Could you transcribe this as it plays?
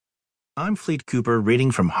I'm Fleet Cooper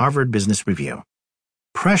reading from Harvard Business Review.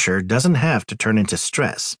 Pressure Doesn't Have to Turn into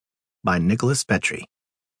Stress by Nicholas Petrie.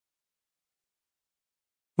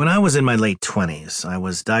 When I was in my late 20s, I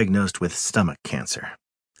was diagnosed with stomach cancer.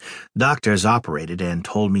 Doctors operated and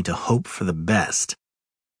told me to hope for the best.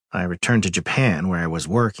 I returned to Japan where I was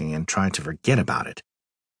working and tried to forget about it.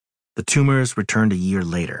 The tumors returned a year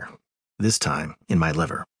later, this time in my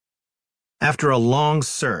liver. After a long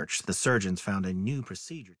search, the surgeons found a new procedure.